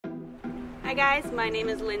Hi guys, my name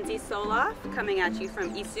is Lindsay Soloff, coming at you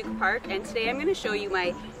from East Sooke Park, and today I'm going to show you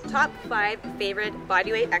my top 5 favorite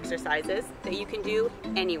bodyweight exercises that you can do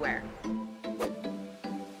anywhere.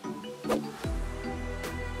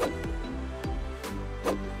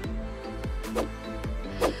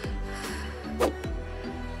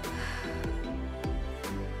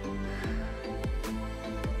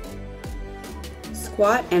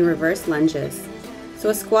 Squat and reverse lunges. So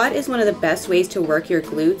a squat is one of the best ways to work your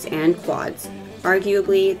glutes and quads,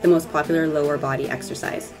 arguably the most popular lower body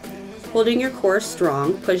exercise. Holding your core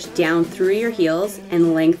strong, push down through your heels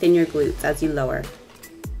and lengthen your glutes as you lower.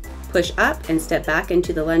 Push up and step back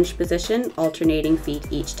into the lunge position, alternating feet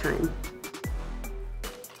each time.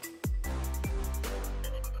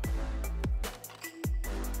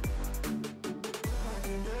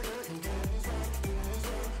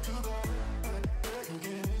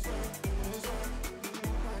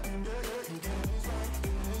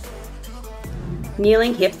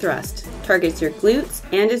 Kneeling hip thrust targets your glutes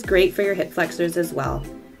and is great for your hip flexors as well.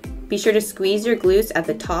 Be sure to squeeze your glutes at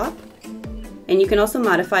the top, and you can also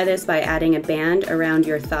modify this by adding a band around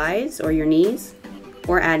your thighs or your knees,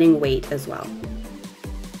 or adding weight as well.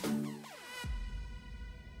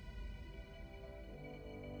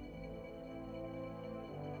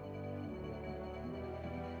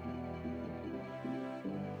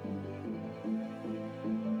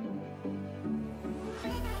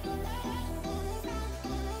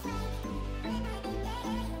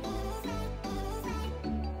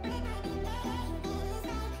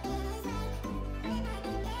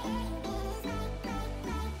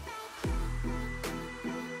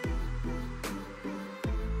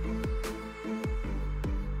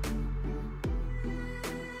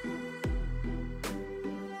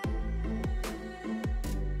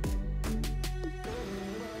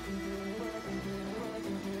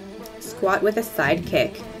 Squat with a side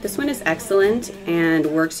kick. This one is excellent and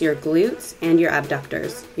works your glutes and your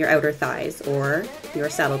abductors, your outer thighs, or your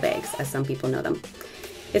saddlebags, as some people know them.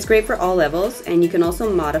 It's great for all levels, and you can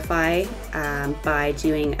also modify by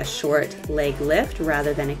doing a short leg lift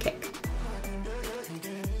rather than a kick.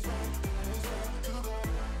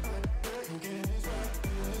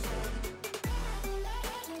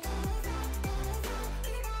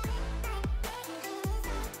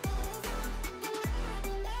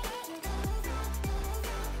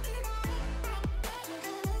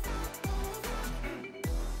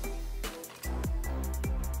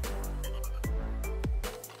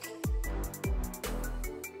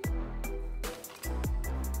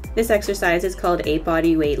 This exercise is called a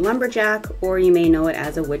bodyweight lumberjack, or you may know it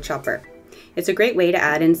as a wood chopper. It's a great way to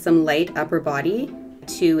add in some light upper body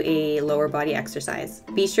to a lower body exercise.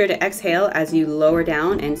 Be sure to exhale as you lower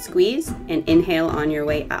down and squeeze, and inhale on your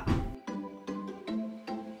way up.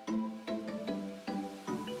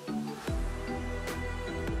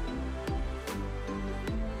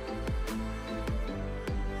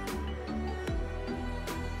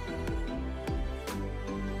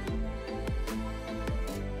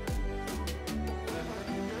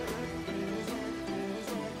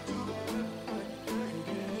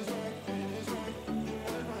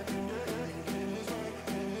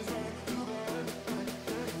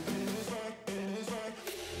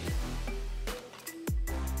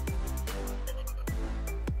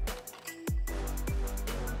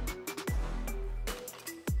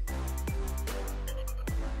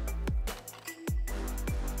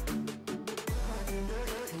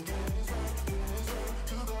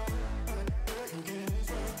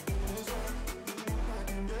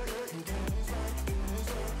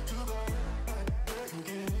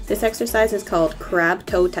 This exercise is called crab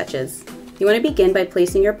toe touches. You want to begin by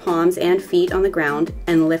placing your palms and feet on the ground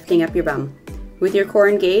and lifting up your bum. With your core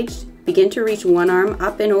engaged, begin to reach one arm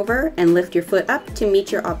up and over and lift your foot up to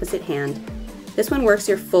meet your opposite hand. This one works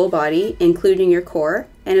your full body, including your core,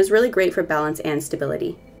 and is really great for balance and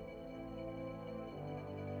stability.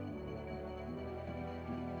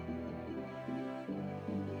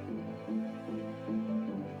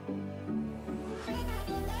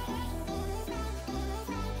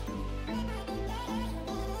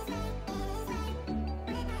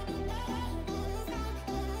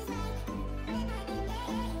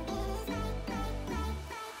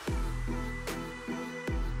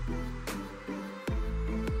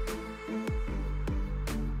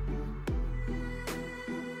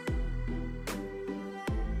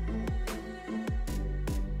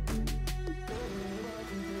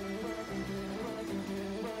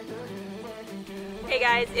 Hey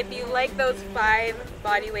guys, if you like those 5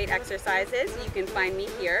 bodyweight exercises, you can find me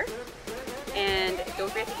here. And don't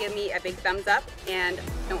forget to give me a big thumbs up, and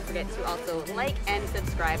don't forget to also like and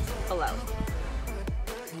subscribe below.